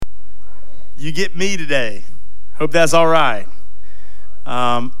You get me today. Hope that's all right.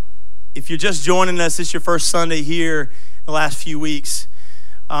 If you're just joining us, this is your first Sunday here in the last few weeks.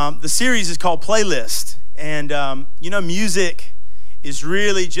 The series is called Playlist. And, music is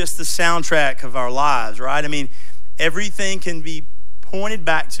really just the soundtrack of our lives, right? I mean, everything can be pointed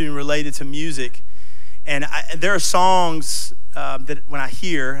back to and related to music. And there are songs that when I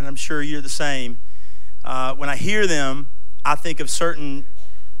hear, and I'm sure you're the same, when I hear them, I think of certain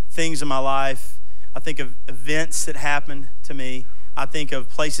things in my life. I think of events that happened to me. I think of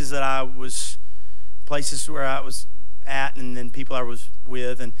places where I was at, and then people I was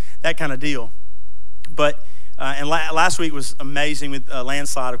with, and that kind of deal. But last week was amazing with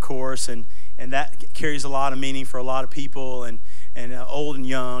Landslide, of course, and that carries a lot of meaning for a lot of people, and old and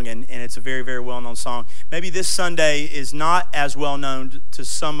young, and it's a very, very well-known song. Maybe this Sunday is not as well-known to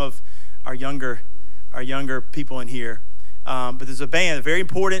some of our younger people in here, but there's a band, a very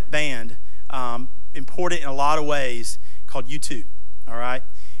important band, important in a lot of ways, called U2, all right?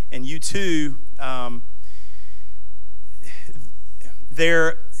 And U2,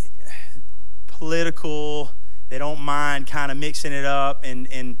 they're political. They don't mind kind of mixing it up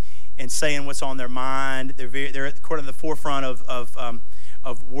and saying what's on their at the forefront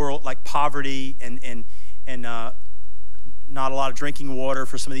of world, like poverty and not a lot of drinking water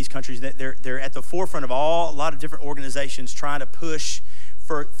for some of these countries. They're at the forefront of a lot of different organizations trying to push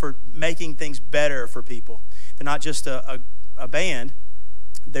for making things better for people. They're not just a band.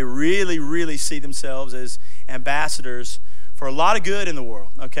 They really, really see themselves as ambassadors for a lot of good in the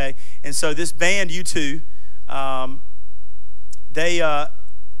world, okay? And so this band, U2, they're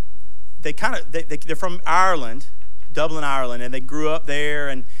from Ireland, Dublin, Ireland, and they grew up there.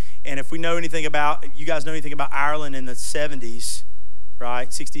 And if you guys know anything about Ireland in the 70s, right,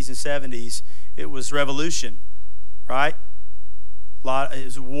 60s and 70s, it was revolution, right? It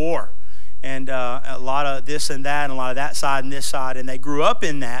was war, and a lot of this and that, and a lot of that side and this side, and they grew up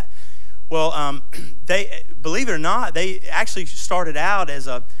in that. Well, they, believe it or not, they actually started out as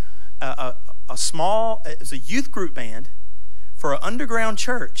a youth group band for an underground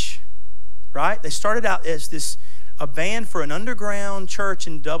church, right? They started out as a band for an underground church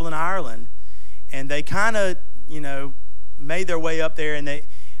in Dublin, Ireland, and they kind of, made their way up there, and they,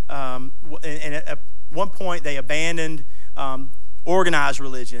 and at one point they abandoned organized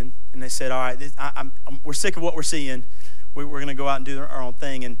religion, and they said, all right, we're sick of what we're seeing. We're going to go out and do our own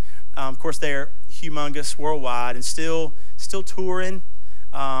thing. And of course, they're humongous worldwide and still touring.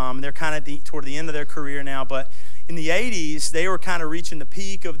 They're kind of toward the end of their career now, but in the 80s, they were kind of reaching the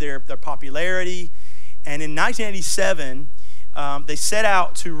peak of their popularity. And in 1987, they set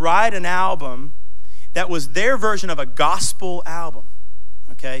out to write an album that was their version of a gospel album,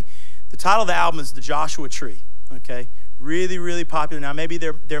 okay? The title of the album is The Joshua Tree, okay? Really, really popular. Now, maybe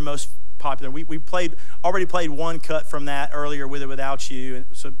they're most popular. We already played one cut from that earlier, With or Without You, and it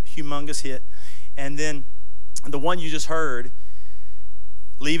was a humongous hit. And then the one you just heard,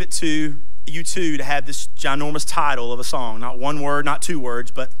 Leave It to U2 to have this ginormous title of a song. Not one word, not two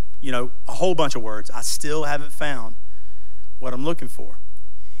words, but, a whole bunch of words. I still haven't found what I'm looking for.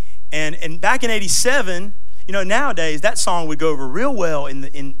 And back in 87, nowadays, that song would go over real well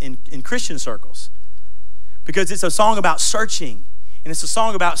in Christian circles, because it's a song about searching, and it's a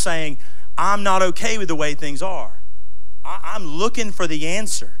song about saying, I'm not okay with the way things are. I'm looking for the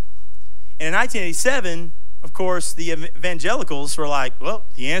answer. And in 1987, of course, the evangelicals were like, well,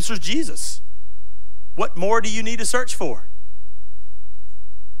 the answer is Jesus. What more do you need to search for?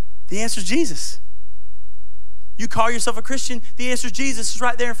 The answer is Jesus. You call yourself a Christian, the answer is Jesus is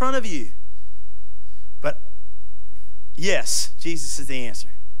right there in front of you. But yes, Jesus is the answer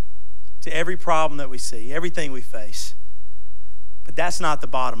to every problem that we see, everything we face. But that's not the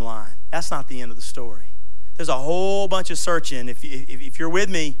bottom line. That's not the end of the story. There's a whole bunch of searching. If you're with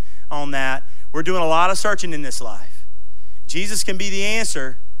me on that, we're doing a lot of searching in this life. Jesus can be the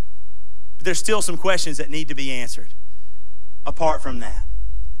answer, but there's still some questions that need to be answered apart from that,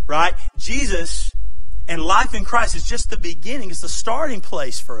 right? Jesus and life in Christ is just the beginning. It's the starting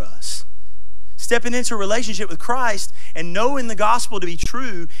place for us. Stepping into a relationship with Christ and knowing the gospel to be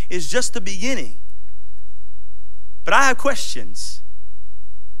true is just the beginning. But I have questions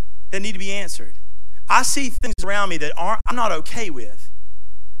that need to be answered. I see things around me that I'm not okay with.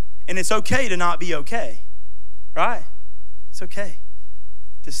 And it's okay to not be okay, right? It's okay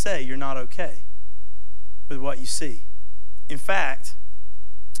to say you're not okay with what you see. In fact,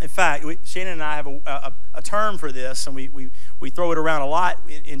 Shannon and I have a term for this, and we throw it around a lot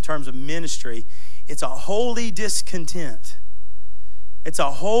in terms of ministry. It's a holy discontent. It's a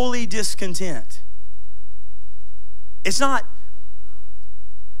holy discontent. It's not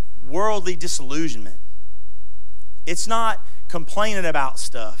worldly disillusionment. It's not complaining about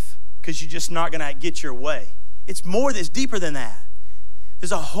stuff because you're just not going to get your way. It's more, that's deeper than that.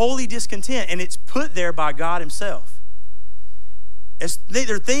 There's a holy discontent, and it's put there by God himself.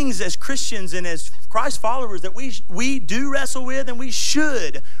 There are things as Christians and as Christ followers that we do wrestle with, and we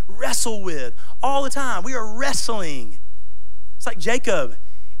should wrestle with all the time. We are wrestling. It's like Jacob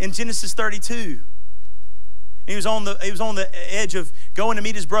in Genesis 32. He was on the edge of going to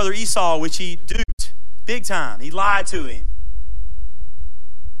meet his brother Esau, which he duped big time. He lied to him.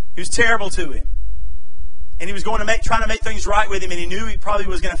 He was terrible to him. And he was trying to make things right with him, and he knew he probably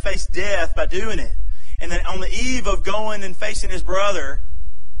was going to face death by doing it. And then on the eve of going and facing his brother,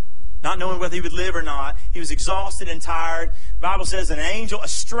 not knowing whether he would live or not, he was exhausted and tired. The Bible says a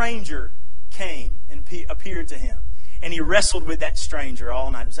stranger came and appeared to him. And he wrestled with that stranger all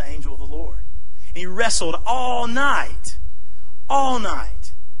night. It was the angel of the Lord. And he wrestled all night. All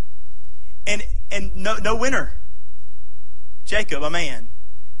night. And no winner. Jacob, a man,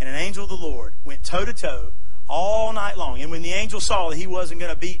 and an angel of the Lord went toe-to-toe all night long. And when the angel saw that he wasn't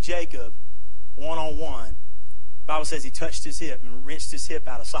going to beat Jacob one-on-one, the Bible says he touched his hip and wrenched his hip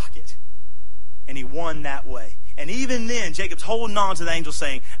out of socket. And he won that way. And even then, Jacob's holding on to the angel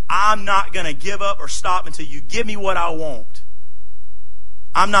saying, I'm not going to give up or stop until you give me what I want.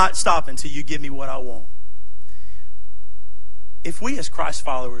 I'm not stopping until you give me what I want. If we as Christ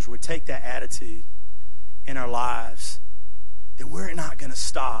followers would take that attitude in our lives, then we're not going to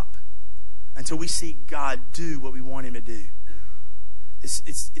stop until we see God do what we want him to do.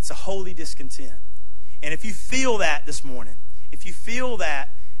 It's a holy discontent. And if you feel that this morning, if you feel that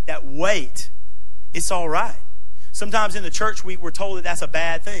weight, it's all right. Sometimes in the church we're told that that's a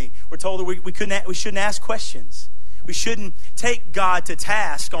bad thing. We're told that we shouldn't ask questions. We shouldn't take God to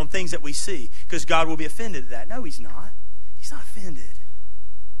task on things that we see because God will be offended at that. No, he's not. He's not offended.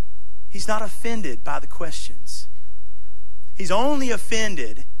 He's not offended by the questions. He's only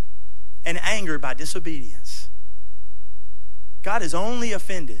offended and angered by disobedience. God is only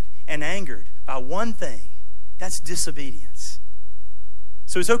offended and angered by one thing. That's disobedience.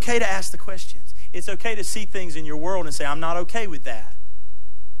 So it's okay to ask the questions. It's okay to see things in your world and say, I'm not okay with that.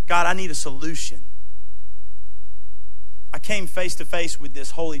 God, I need a solution. I came face to face with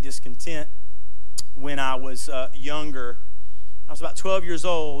this holy discontent when I was younger. I was about 12 years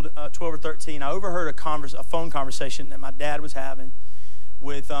old, 12 or 13. I overheard a phone conversation that my dad was having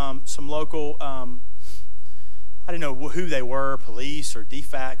with some local, I didn't know who they were, police or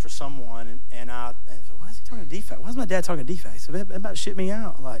DFAC or someone. And I said, why is he talking to DFAC? Why is my dad talking to DFAC? He said, they're about to ship me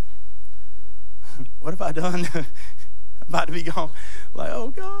out. Like, what have I done? I'm about to be gone. Like, oh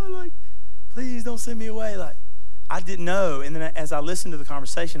God, like, please don't send me away. Like, I didn't know. And then as I listened to the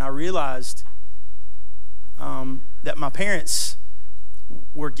conversation, I realized that my parents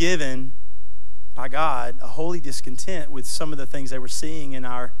were given by God a holy discontent with some of the things they were seeing in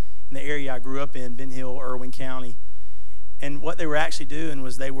the area I grew up in, Ben Hill, Irwin County. And what they were actually doing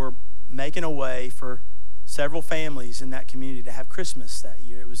was they were making a way for several families in that community to have Christmas that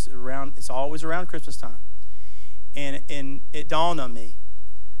year. It's always around Christmas time. And it dawned on me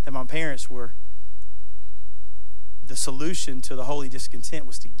that my parents were, the solution to the holy discontent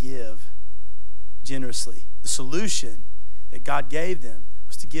was to give generously. The solution that God gave them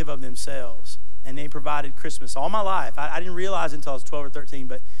was to give of themselves. And they provided Christmas all my life. I didn't realize until I was 12 or 13,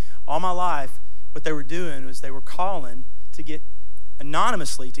 but all my life, what they were doing was they were calling to get,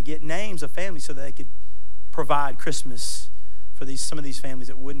 anonymously, to get names of families so that they could provide Christmas for some of these families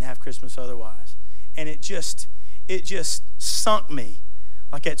that wouldn't have Christmas otherwise. And it just sunk me.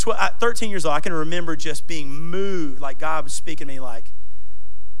 Like at 13 years old, I can remember just being moved, like God was speaking to me like,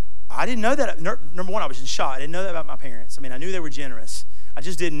 I didn't know that. Number one, I was in shock. I didn't know that about my parents. I mean, I knew they were generous. I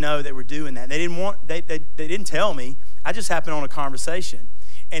just didn't know they were doing that. They didn't tell me. I just happened on a conversation.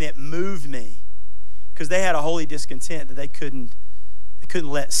 And it moved me because they had a holy discontent that they couldn't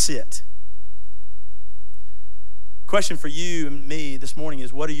let sit. Question for you and me this morning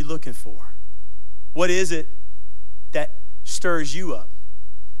is, what are you looking for? What is it that stirs you up?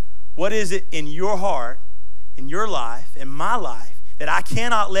 What is it in your heart, in your life, in my life, that I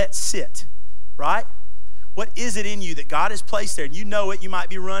cannot let sit, right? What is it in you that God has placed there? And you know it, you might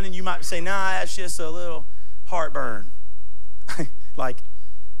be running, you might say, nah, that's just a little heartburn. Like,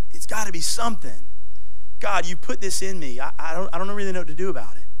 it's got to be something. God, you put this in me. I don't really know what to do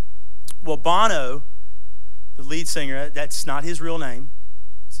about it. Well, Bono, the lead singer, that's not his real name.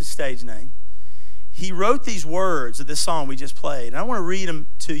 It's his stage name. He wrote these words of this song we just played. And I want to read them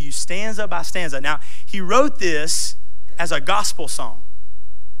to you stanza by stanza. Now, he wrote this as a gospel song.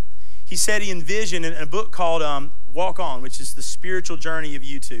 He said he envisioned in a book called Walk On, which is the spiritual journey of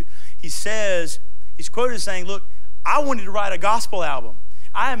U2. He says, he's quoted as saying, look, I wanted to write a gospel album.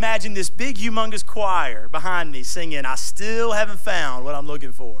 I imagined this big, humongous choir behind me singing, I still haven't found what I'm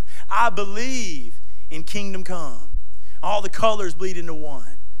looking for. I believe in kingdom come. All the colors bleed into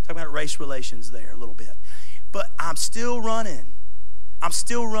one. Talking about race relations there a little bit. But I'm still running. I'm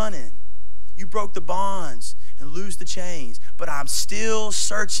still running. You broke the bonds and loose the chains, but I'm still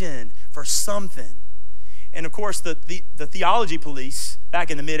searching for something. And of course, the theology police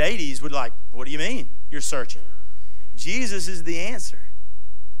back in the mid-'80s would like, what do you mean you're searching? Jesus is the answer.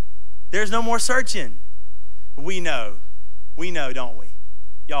 There's no more searching. We know, don't we?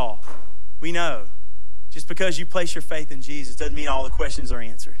 Y'all, we know. Just because you place your faith in Jesus doesn't mean all the questions are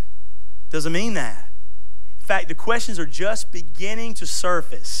answered. Doesn't mean that. In fact, the questions are just beginning to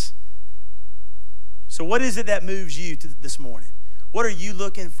surface. So what is it that moves you this morning? What are you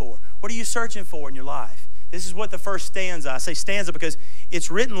looking for? What are you searching for in your life? This is what the first stanza, I say stanza because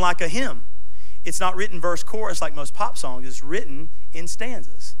it's written like a hymn. It's not written verse chorus like most pop songs. It's written in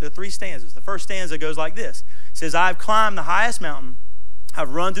stanzas. There are 3 stanzas. The first stanza goes like this. It says, I've climbed the highest mountain.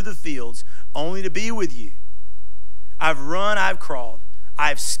 I've run through the fields only to be with you. I've run, I've crawled.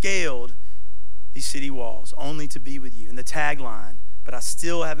 I've scaled these city walls only to be with you. And the tagline, but I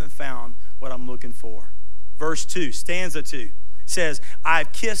still haven't found what I'm looking for. Verse 2, stanza 2 says,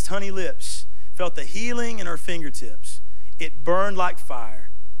 I've kissed honey lips, felt the healing in her fingertips. It burned like fire,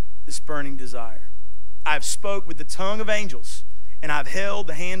 this burning desire. I've spoke with the tongue of angels, and I've held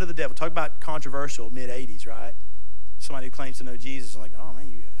the hand of the devil. Talk about controversial mid-'80s, right? Somebody who claims to know Jesus, like, oh man,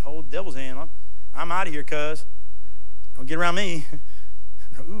 you hold the devil's hand. I'm out of here, cuz. Don't get around me.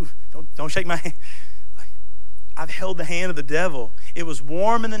 Ooh, don't shake my hand. I've held the hand of the devil. It was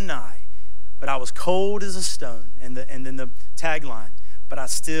warm in the night, but I was cold as a stone. And then the tagline, but I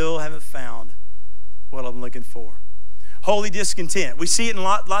still haven't found what I'm looking for. Holy discontent. We see it in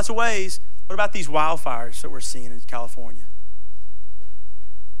lots of ways. What about these wildfires that we're seeing in California?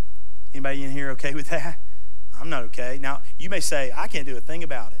 Anybody in here okay with that? I'm not okay. Now, you may say, I can't do a thing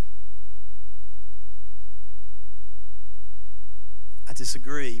about it. I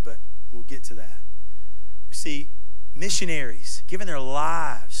disagree, but we'll get to that. We see missionaries giving their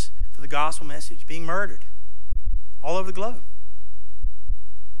lives for the gospel message, being murdered all over the globe.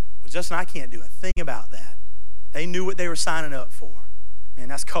 Well, Justin, I can't do a thing about that. They knew what they were signing up for. Man,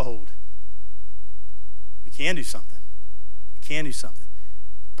 that's cold. We can do something. We can do something.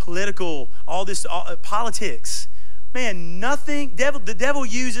 Political, politics. Man, nothing. The devil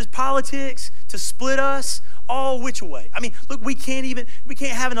uses politics to split us all which way. I mean, look, we can't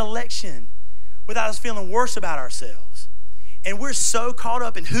have an election without us feeling worse about ourselves. And we're so caught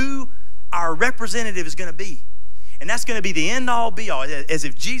up in who our representative is going to be. And that's going to be the end-all, be-all, as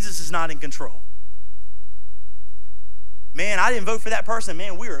if Jesus is not in control. Man, I didn't vote for that person.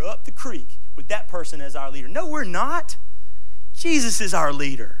 Man, we are up the creek with that person as our leader. No, we're not. Jesus is our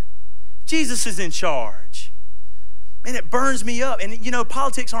leader. Jesus is in charge. Man, it burns me up. And you know,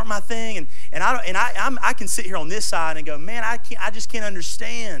 politics aren't my thing. And I can sit here on this side and go, man, I just can't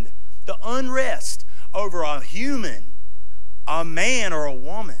understand the unrest over a human, a man or a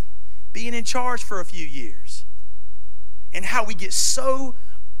woman being in charge for a few years. And how we get so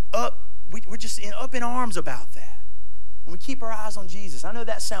up, we're just up in arms about that. When we keep our eyes on Jesus. I know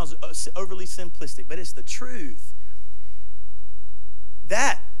that sounds overly simplistic, but it's the truth.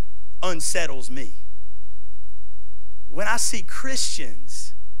 That unsettles me. When I see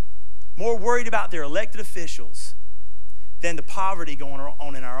Christians more worried about their elected officials than the poverty going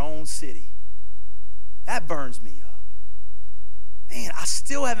on in our own city, that burns me up. Man, I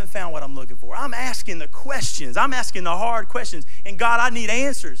still haven't found what I'm looking for. I'm asking the questions. I'm asking the hard questions. And God, I need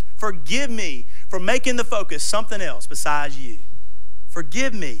answers. Forgive me for making the focus something else besides you.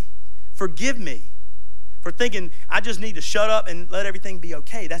 Forgive me. Forgive me for thinking I just need to shut up and let everything be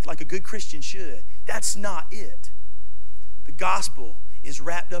okay. That's like a good Christian should. That's not it. The gospel is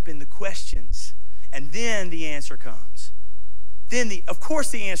wrapped up in the questions, and then the answer comes. Of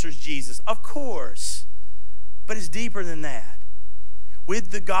course the answer is Jesus. Of course. But it's deeper than that.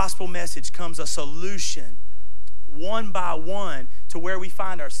 With the gospel message comes a solution, one by one, to where we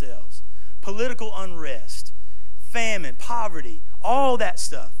find ourselves. Political unrest, famine, poverty, all that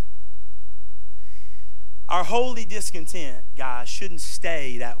stuff. Our holy discontent, guys, shouldn't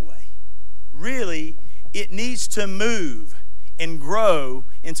stay that way. Really, it needs to move and grow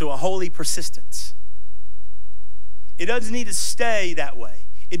into a holy persistence. It doesn't need to stay that way.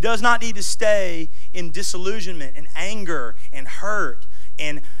 It does not need to stay in disillusionment and anger and hurt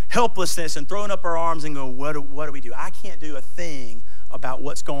and helplessness and throwing up our arms and go, what do we do? I can't do a thing about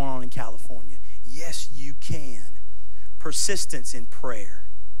what's going on in California. Yes, you can. Persistence in prayer.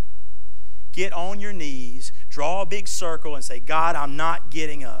 Get on your knees, draw a big circle, and say, God, I'm not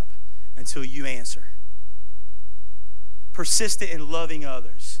getting up until you answer. Persistent in loving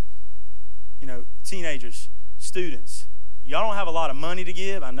others. You know, teenagers, students, y'all don't have a lot of money to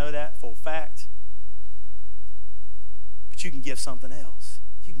give. I know that for a fact. But you can give something else.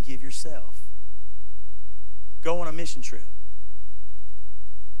 You can give yourself. Go on a mission trip.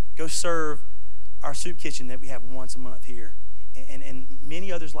 Go serve our soup kitchen that we have once a month here, and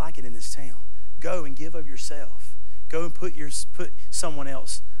many others like it in this town. Go and give of yourself. Go and put someone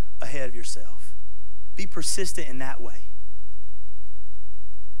else ahead of yourself. Be persistent in that way.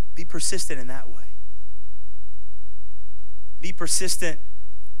 Be persistent in that way. Be persistent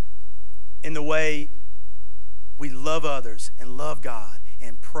in the way we love others and love God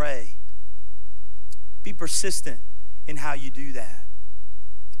and pray. Be persistent in how you do that.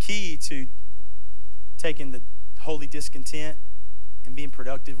 The key to taking the holy discontent and being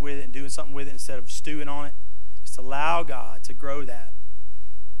productive with it and doing something with it instead of stewing on it is to allow God to grow that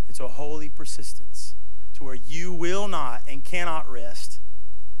into a holy persistence to where you will not and cannot rest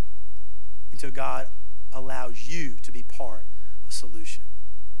until God allows you to be part of a solution.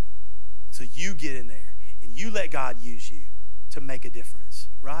 So you get in there and you let God use you to make a difference,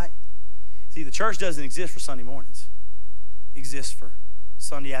 right? See, the church doesn't exist for Sunday mornings. It exists for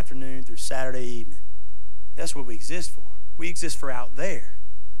Sunday afternoon through Saturday evening. That's what we exist for. We exist for out there.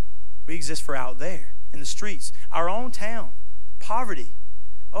 We exist for out there in the streets. Our own town. Poverty.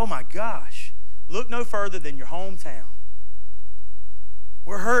 Oh my gosh. Look no further than your hometown.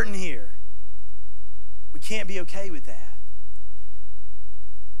 We're hurting here. We can't be okay with that.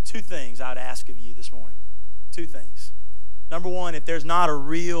 Two things I'd ask of you this morning. Two things. Number one, if there's not a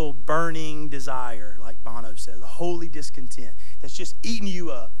real burning desire, like Bono says, a holy discontent that's just eating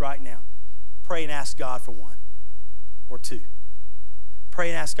you up right now, pray and ask God for one or two. Pray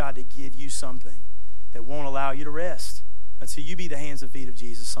and ask God to give you something that won't allow you to rest until you be the hands and feet of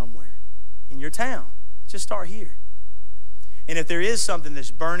Jesus somewhere in your town. Just start here. And if there is something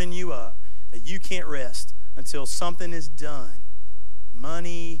that's burning you up that you can't rest until something is done,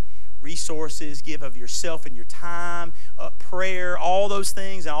 money, resources, give of yourself and your time, prayer, all those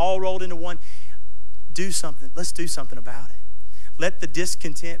things, and all rolled into one, do something. Let's do something about it. Let the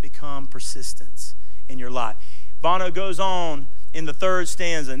discontent become persistence in your life. Bono goes on in the third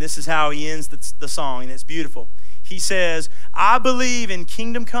stanza, and this is how he ends the song, and it's beautiful. He says, I believe in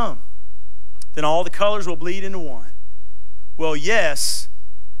kingdom come, then all the colors will bleed into one. Well, yes,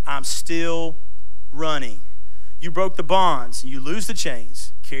 I'm still running. You broke the bonds, you lose the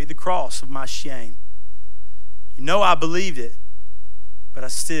chains, carry the cross of my shame. You know I believed it, but I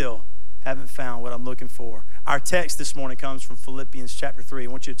still haven't found what I'm looking for. Our text this morning comes from Philippians chapter 3. I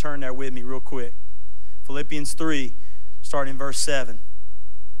want you to turn there with me real quick. Philippians 3, starting in verse 7.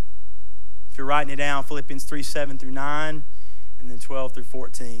 If you're writing it down, Philippians 3, 7 through 9, and then 12 through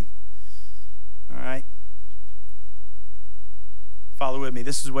 14. All right? Follow with me.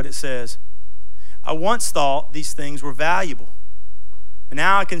 This is what it says. I once thought these things were valuable, but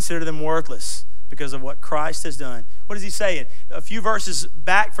now I consider them worthless because of what Christ has done. What is he saying? A few verses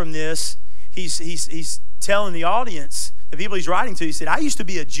back from this, he's telling the audience, the people he's writing to, he said, I used to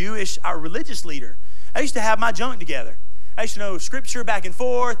be a religious leader. I used to have my junk together. I used to know scripture back and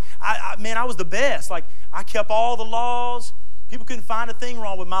forth. I was the best. Like, I kept all the laws. People couldn't find a thing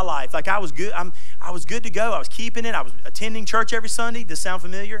wrong with my life. Like, I was good. I was good to go. I was keeping it. I was attending church every Sunday. Does this sound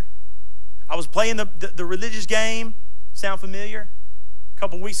familiar? I was playing the religious game. Sound familiar? A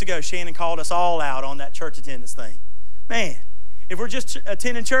couple weeks ago, Shannon called us all out on that church attendance thing. Man, if we're just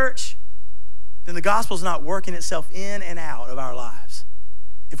attending church, then the gospel's not working itself in and out of our lives.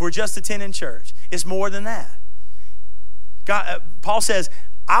 If we're just attending church, it's more than that. Paul says,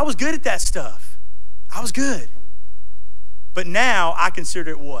 I was good at that stuff. I was good. But now I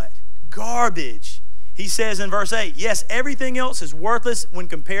consider it what? Garbage. He says in verse 8, yes, everything else is worthless when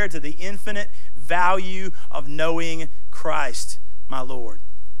compared to the infinite value of knowing Christ, my Lord.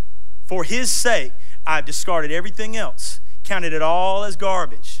 For his sake, I've discarded everything else, counted it all as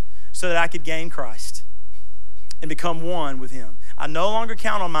garbage, so that I could gain Christ and become one with him. I no longer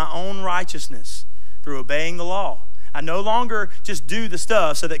count on my own righteousness through obeying the law. I no longer just do the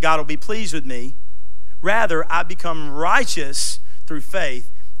stuff so that God will be pleased with me. Rather, I become righteous through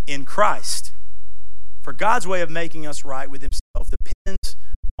faith in Christ. For God's way of making us right with himself depends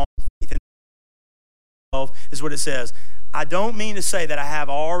on faith. And is what it says. I don't mean to say that I have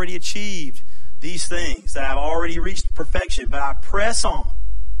already achieved these things, that I've already reached perfection, but I press on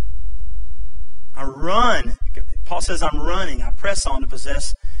I run. Paul says, I'm running. I press on to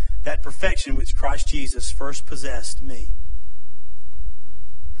possess that perfection which Christ Jesus first possessed me.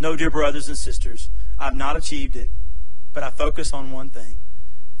 No, dear brothers and sisters, I've not achieved it, but I focus on one thing,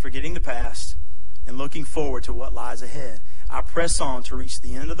 forgetting the past and looking forward to what lies ahead. I press on to reach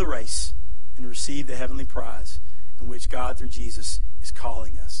the end of the race and receive the heavenly prize in which God through Jesus is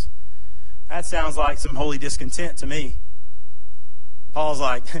calling us. That sounds like some holy discontent to me. Paul's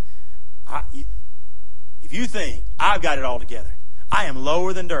like, if you think I've got it all together, I am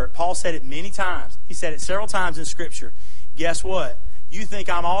lower than dirt. Paul said it many times. He said it several times in Scripture. Guess what? You think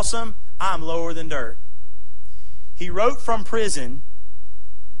I'm awesome? I'm lower than dirt. He wrote from prison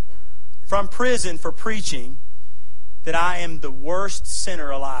for preaching that I am the worst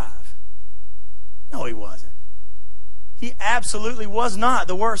sinner alive. No, he wasn't. He absolutely was not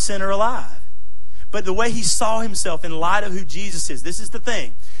the worst sinner alive. But the way he saw himself in light of who Jesus is, this is the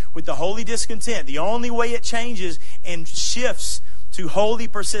thing. With the holy discontent, the only way it changes and shifts to holy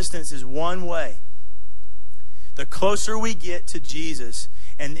persistence is one way. The closer we get to Jesus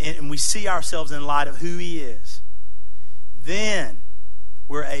and we see ourselves in light of who he is, then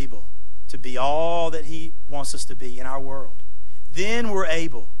we're able to be all that he wants us to be in our world. Then we're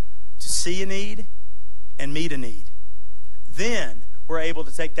able to see a need and meet a need. Then we're able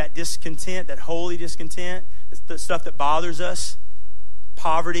to take that discontent, that holy discontent, the stuff that bothers us,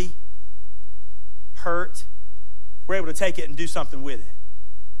 poverty, hurt, we're able to take it and do something with it.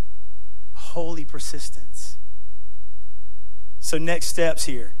 Holy persistence. So next steps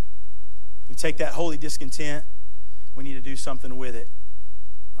here. We take that holy discontent. We need to do something with it.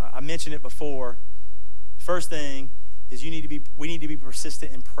 I mentioned it before. The first thing is we need to be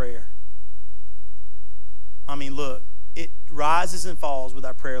persistent in prayer. I mean, look, it rises and falls with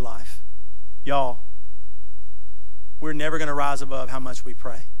our prayer life. Y'all, we're never going to rise above how much we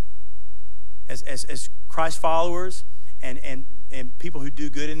pray. As Christ followers and people who do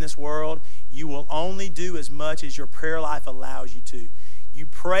good in this world, you will only do as much as your prayer life allows you to. You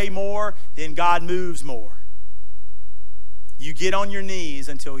pray more, then God moves more. You get on your knees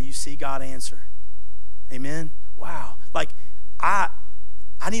until you see God answer. Amen? Wow. Like, I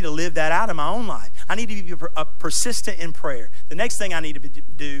need to live that out in my own life. I need to be persistent in prayer. The next thing I need to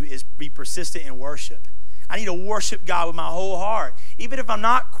do is be persistent in worship. I need to worship God with my whole heart. Even if I'm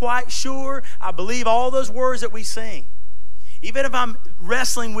not quite sure, I believe all those words that we sing. Even if I'm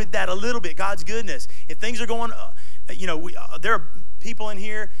wrestling with that a little bit, God's goodness. If things are going, there are people in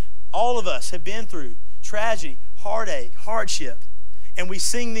here, all of us have been through tragedy, heartache, hardship. And we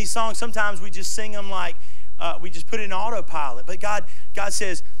sing these songs. Sometimes we just sing them like, we just put it in autopilot. But God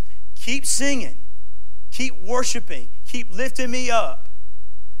says, keep singing, keep worshiping, keep lifting me up,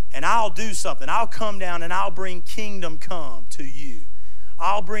 and I'll do something. I'll come down and I'll bring kingdom come to you.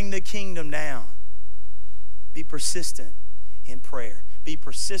 I'll bring the kingdom down. Be persistent in prayer. Be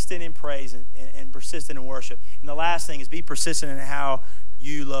persistent in praise and persistent in worship. And the last thing is be persistent in how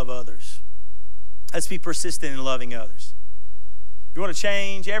you love others. Let's be persistent in loving others. If you want to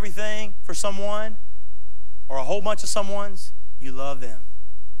change everything for someone or a whole bunch of someone's, you love them.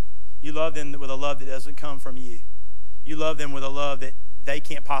 You love them with a love that doesn't come from you. You love them with a love that they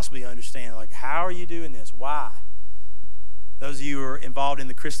can't possibly understand. Like, how are you doing this? Why? Those of you who are involved in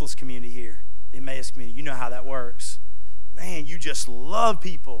the Chrysalis community here, the Emmaus community, you know how that works. Man, you just love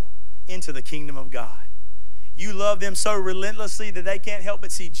people into the kingdom of God. You love them so relentlessly that they can't help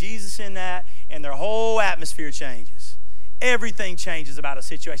but see Jesus in that, and their whole atmosphere changes. Everything changes about a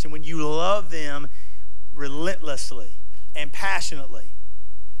situation when you love them relentlessly and passionately.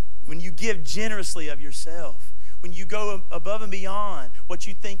 When you give generously of yourself. When you go above and beyond what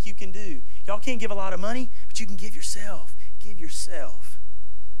you think you can do. Y'all can't give a lot of money, but you can give yourself. Give yourself.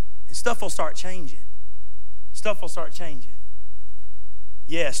 And stuff will start changing. Stuff will start changing.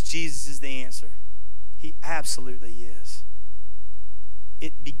 Yes, Jesus is the answer. He absolutely is.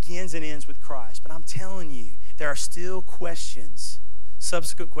 It begins and ends with Christ. But I'm telling you, there are still questions,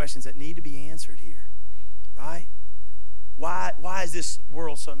 subsequent questions that need to be answered here. Right? Why is this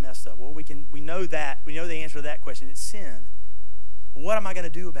world so messed up? Well, we know that. We know the answer to that question. It's sin. What am I going to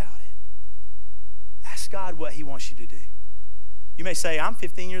do about it? Ask God what he wants you to do. You may say, I'm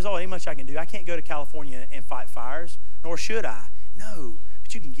 15 years old. Ain't much I can do. I can't go to California and fight fires, nor should I. No,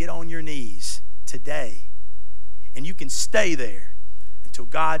 but you can get on your knees today, and you can stay there until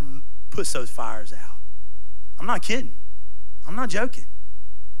God puts those fires out. I'm not kidding. I'm not joking.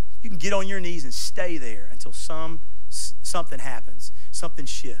 You can get on your knees and stay there until something happens, something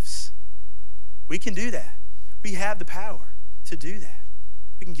shifts. We can do that. We have the power to do that.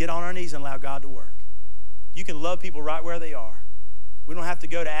 We can get on our knees and allow God to work. You can love people right where they are. We don't have to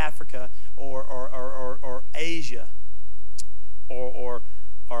go to Africa or Asia or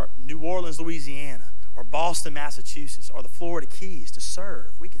New Orleans, Louisiana, or Boston, Massachusetts, or the Florida Keys to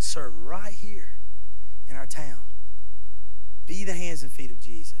serve. We can serve right here in our town. Be the hands and feet of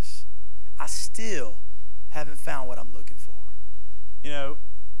Jesus. I still haven't found what I'm looking for. You know,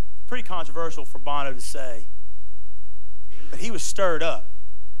 pretty controversial for Bono to say, but he was stirred up.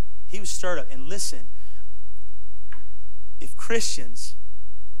 He was stirred up. And listen, if Christians,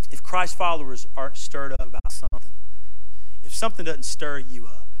 if Christ followers aren't stirred up about something, if something doesn't stir you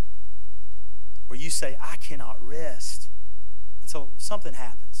up, where you say, I cannot rest until something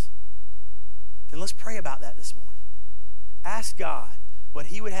happens, then let's pray about that this morning. Ask God what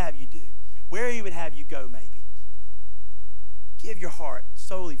he would have you do, where he would have you go maybe. Give your heart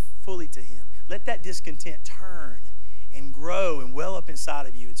solely, fully to him. Let that discontent turn and grow and well up inside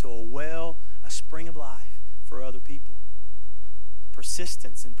of you into a spring of life for other people.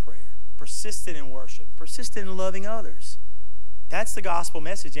 Persistence in prayer, persistent in worship, persistent in loving others. That's the gospel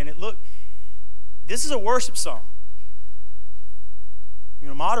message. And this is a worship song. You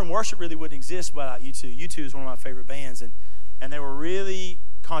know, modern worship really wouldn't exist without U2. U2 is one of my favorite bands, and they were really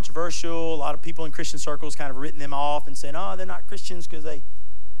controversial. A lot of people in Christian circles kind of written them off and said, oh, they're not Christians because they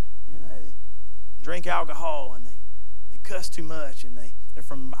drink alcohol and they cuss too much, and they're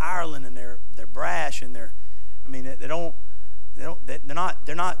from Ireland and they're brash and they're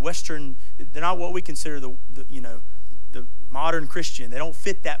not Western. They're not what we consider the modern Christian. They don't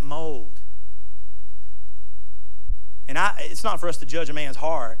fit that mold. And it's not for us to judge a man's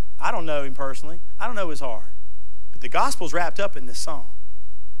heart. I don't know him personally. I don't know his heart. But the gospel's wrapped up in this song.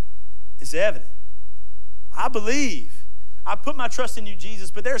 It's evident. I believe. I put my trust in you,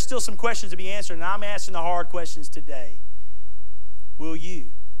 Jesus, but there are still some questions to be answered, and I'm asking the hard questions today. Will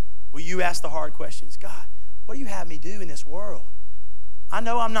you? Will you ask the hard questions? God, what do you have me do in this world? I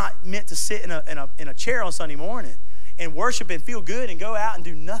know I'm not meant to sit in a chair on Sunday morning and worship and feel good and go out and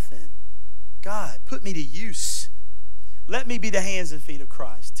do nothing. God, put me to use. Let me be the hands and feet of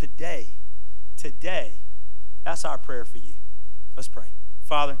Christ today. Today. That's our prayer for you. Let's pray.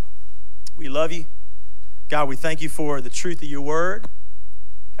 Father, we love you. God, we thank you for the truth of your word.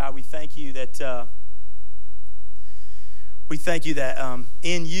 God, we thank you that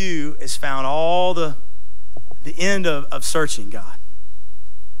in you is found all the end of searching, God.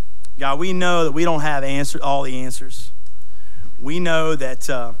 God, we know that we don't have all the answers. We know that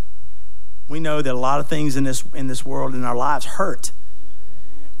a lot of things in this world in our lives hurt.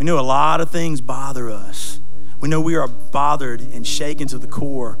 We know a lot of things bother us. We know we are bothered and shaken to the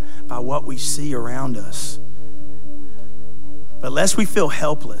core by what we see around us. But lest we feel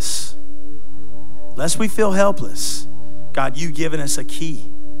helpless, God, you've given us a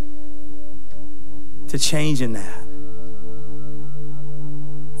key to changing that.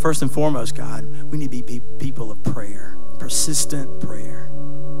 First and foremost, God, we need to be people of prayer, persistent prayer,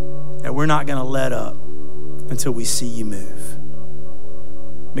 that we're not going to let up until we see you move.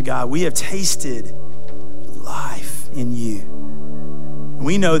 But God, we have tasted life in you. And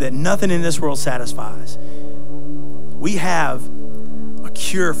we know that nothing in this world satisfies. We have a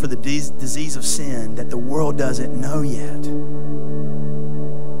cure for the disease of sin that the world doesn't know yet.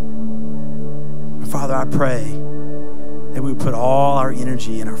 And Father, I pray that we would put all our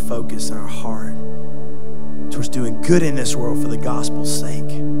energy and our focus and our heart towards doing good in this world for the gospel's sake,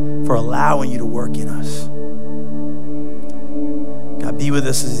 for allowing you to work in us. God, be with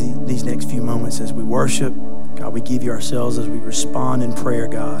us these next few moments as we worship. God, we give you ourselves as we respond in prayer,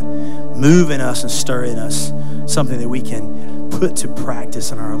 God. Move in us and stir in us something that we can put to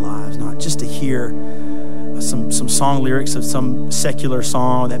practice in our lives, not just to hear some song lyrics of some secular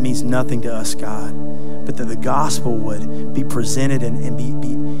song that means nothing to us, God, but that the gospel would be presented and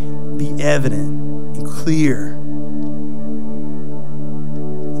be evident and clear,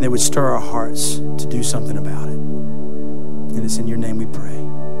 and it would stir our hearts to do something about it. And it's in your name we pray.